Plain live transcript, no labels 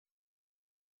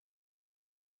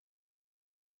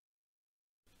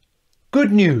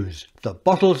Good news, the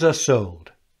bottles are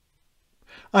sold.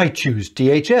 I choose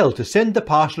DHL to send the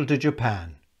parcel to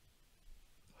Japan.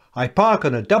 I park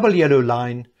on a double yellow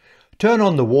line, turn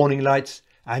on the warning lights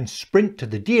and sprint to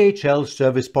the DHL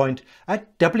service point at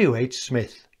WH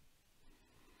Smith.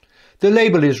 The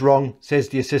label is wrong, says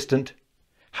the assistant.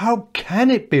 How can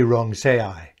it be wrong, say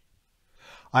I.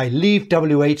 I leave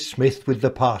WH Smith with the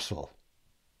parcel.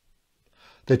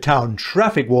 The town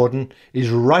traffic warden is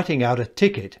writing out a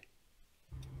ticket.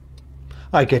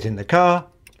 I get in the car,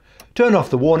 turn off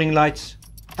the warning lights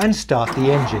and start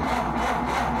the engine.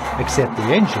 Except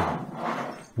the engine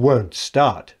won't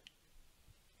start.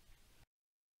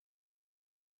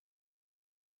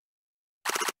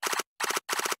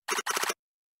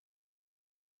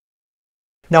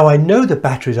 Now I know the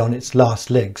battery's on its last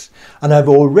legs and I've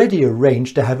already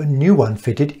arranged to have a new one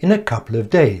fitted in a couple of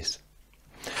days.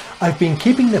 I've been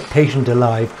keeping the patient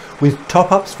alive with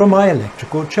top-ups from my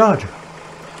electrical charger.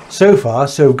 So far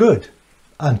so good,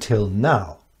 until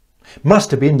now.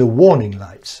 Must have been the warning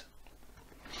lights.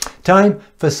 Time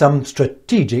for some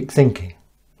strategic thinking.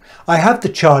 I have the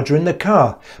charger in the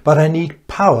car, but I need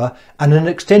power and an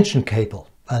extension cable,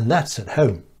 and that's at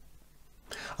home.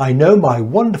 I know my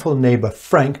wonderful neighbour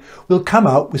Frank will come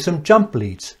out with some jump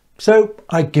leads, so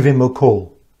I give him a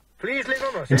call. Please leave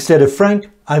a message. Instead of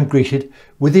Frank, I'm greeted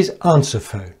with his answer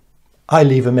phone. I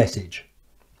leave a message.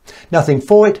 Nothing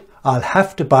for it, I'll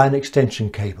have to buy an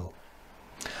extension cable.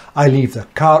 I leave the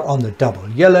car on the double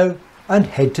yellow and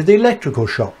head to the electrical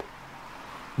shop,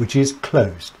 which is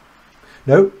closed.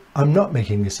 No, I'm not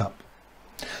making this up.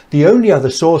 The only other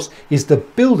source is the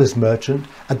builder's merchant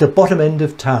at the bottom end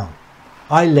of town.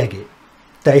 I leg it.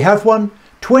 They have one,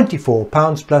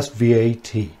 £24 plus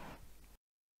VAT.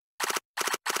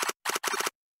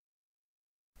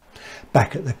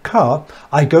 Back at the car,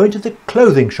 I go into the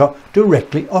clothing shop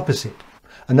directly opposite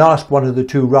and ask one of the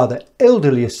two rather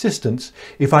elderly assistants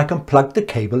if I can plug the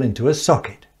cable into a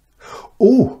socket.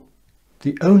 "Oh,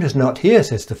 the owner's not here,"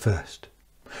 says the first.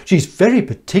 "She's very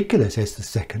particular," says the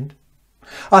second.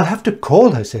 "I'll have to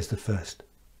call her," says the first.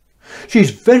 "She's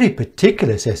very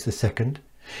particular," says the second.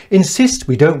 "Insists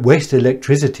we don't waste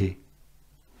electricity."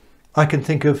 I can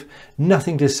think of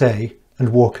nothing to say and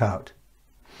walk out.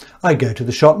 I go to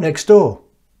the shop next door.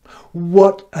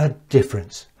 What a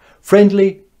difference!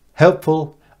 Friendly,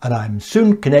 helpful, and I'm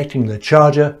soon connecting the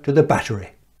charger to the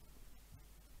battery.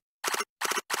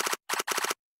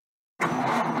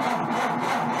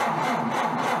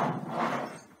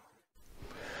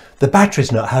 The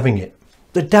battery's not having it.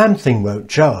 The damn thing won't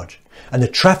charge, and the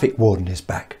traffic warden is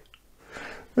back.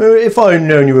 "If I'd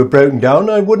known you were broken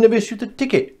down, I wouldn't have issued the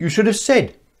ticket. You should have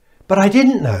said." "But I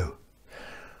didn't know."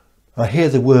 I hear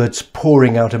the words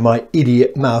pouring out of my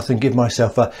idiot mouth and give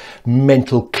myself a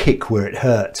mental kick where it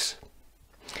hurts.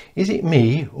 Is it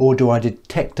me, or do I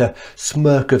detect a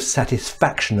smirk of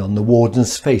satisfaction on the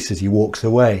warden's face as he walks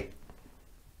away?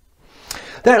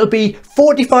 "That'll be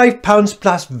 £45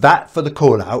 plus VAT for the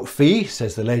call-out fee,"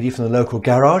 says the lady from the local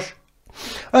garage.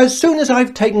 "As soon as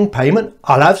I've taken payment,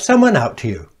 I'll have someone out to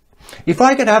you. If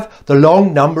I could have the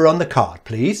long number on the card,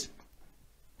 please."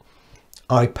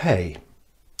 I pay.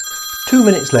 2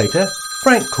 minutes later,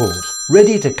 Frank calls,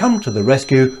 ready to come to the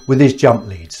rescue with his jump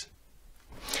leads.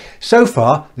 So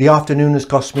far, the afternoon has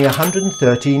cost me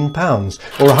 £113,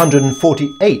 or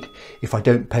 £148 if I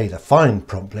don't pay the fine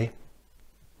promptly.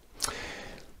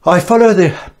 I follow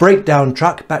the breakdown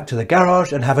truck back to the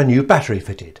garage and have a new battery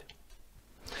fitted.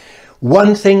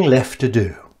 One thing left to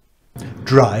do.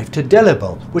 Drive to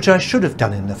Delabel, which I should have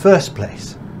done in the first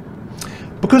place.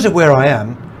 Because of where I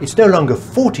am, it's no longer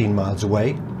 14 miles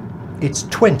away, it's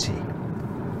 20.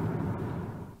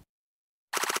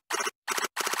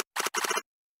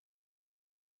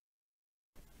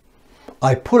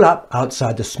 I pull up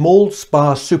outside the small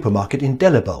Spar supermarket in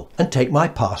Delabel and take my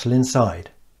parcel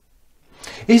inside.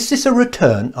 "Is this a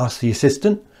return?" asks the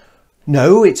assistant.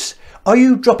 "No, it's... Are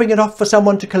you dropping it off for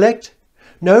someone to collect?"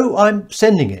 "No, I'm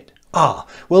sending it." "Ah,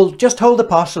 well, just hold the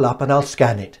parcel up and I'll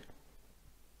scan it."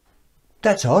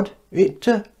 That's odd. It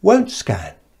won't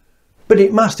scan. "But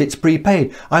it must, it's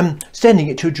prepaid. I'm sending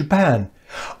it to Japan."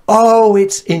 "Oh,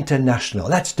 it's international.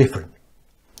 That's different."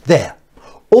 "There.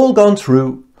 All gone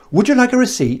through. Would you like a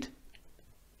receipt?"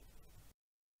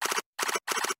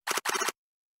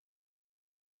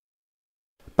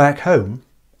 Back home,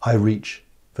 I reach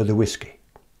for the whiskey.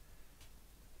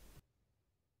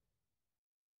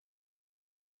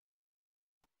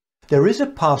 There is a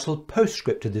parcel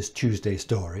postscript to this Tuesday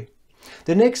story.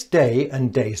 The next day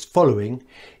and days following,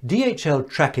 DHL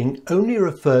tracking only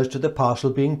refers to the parcel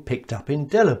being picked up in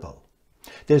Delabel.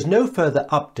 There's no further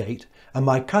update and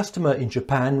my customer in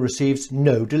Japan receives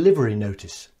no delivery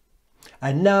notice.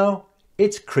 And now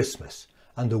it's Christmas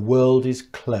and the world is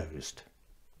closed.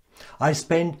 I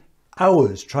spend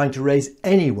hours trying to raise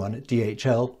anyone at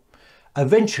DHL.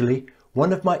 Eventually,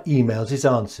 one of my emails is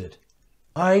answered.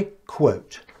 I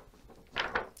quote,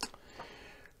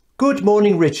 "Good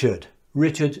morning, Richard."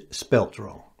 Richard spelt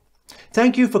wrong.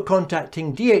 "Thank you for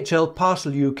contacting DHL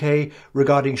Parcel UK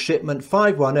regarding shipment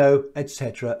 510,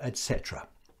 etc, etc.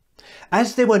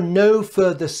 As there were no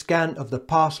further scan of the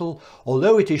parcel,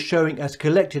 although it is showing as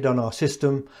collected on our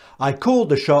system, I called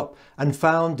the shop and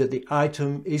found that the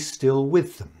item is still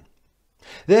with them.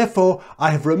 Therefore,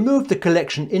 I have removed the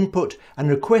collection input and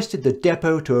requested the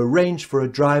depot to arrange for a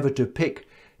driver to pick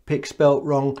spelt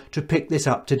wrong, to pick this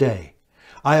up today.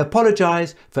 I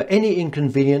apologise for any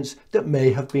inconvenience that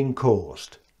may have been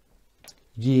caused."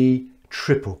 Ye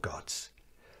triple gods.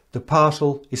 The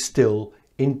parcel is still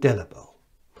indelible.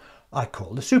 I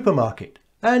call the supermarket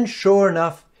and sure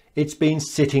enough, it's been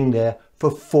sitting there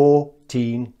for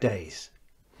 14 days.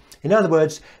 In other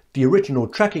words, the original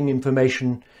tracking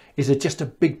information is just a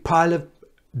big pile of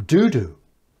doo-doo.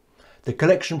 The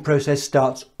collection process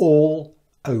starts all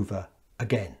over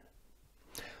again.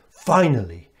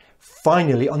 Finally,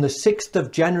 on the 6th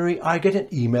of January, I get an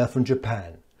email from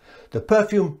Japan. The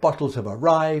perfume bottles have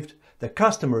arrived, the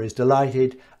customer is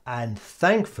delighted and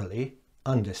thankfully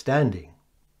understanding.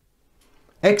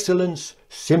 Excellence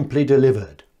simply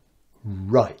delivered.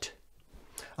 Right.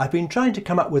 I've been trying to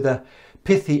come up with a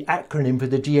pithy acronym for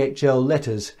the DHL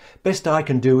letters. Best I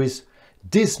can do is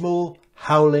dismal,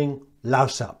 howling,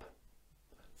 louse up.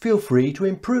 Feel free to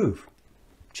improve.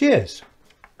 Cheers.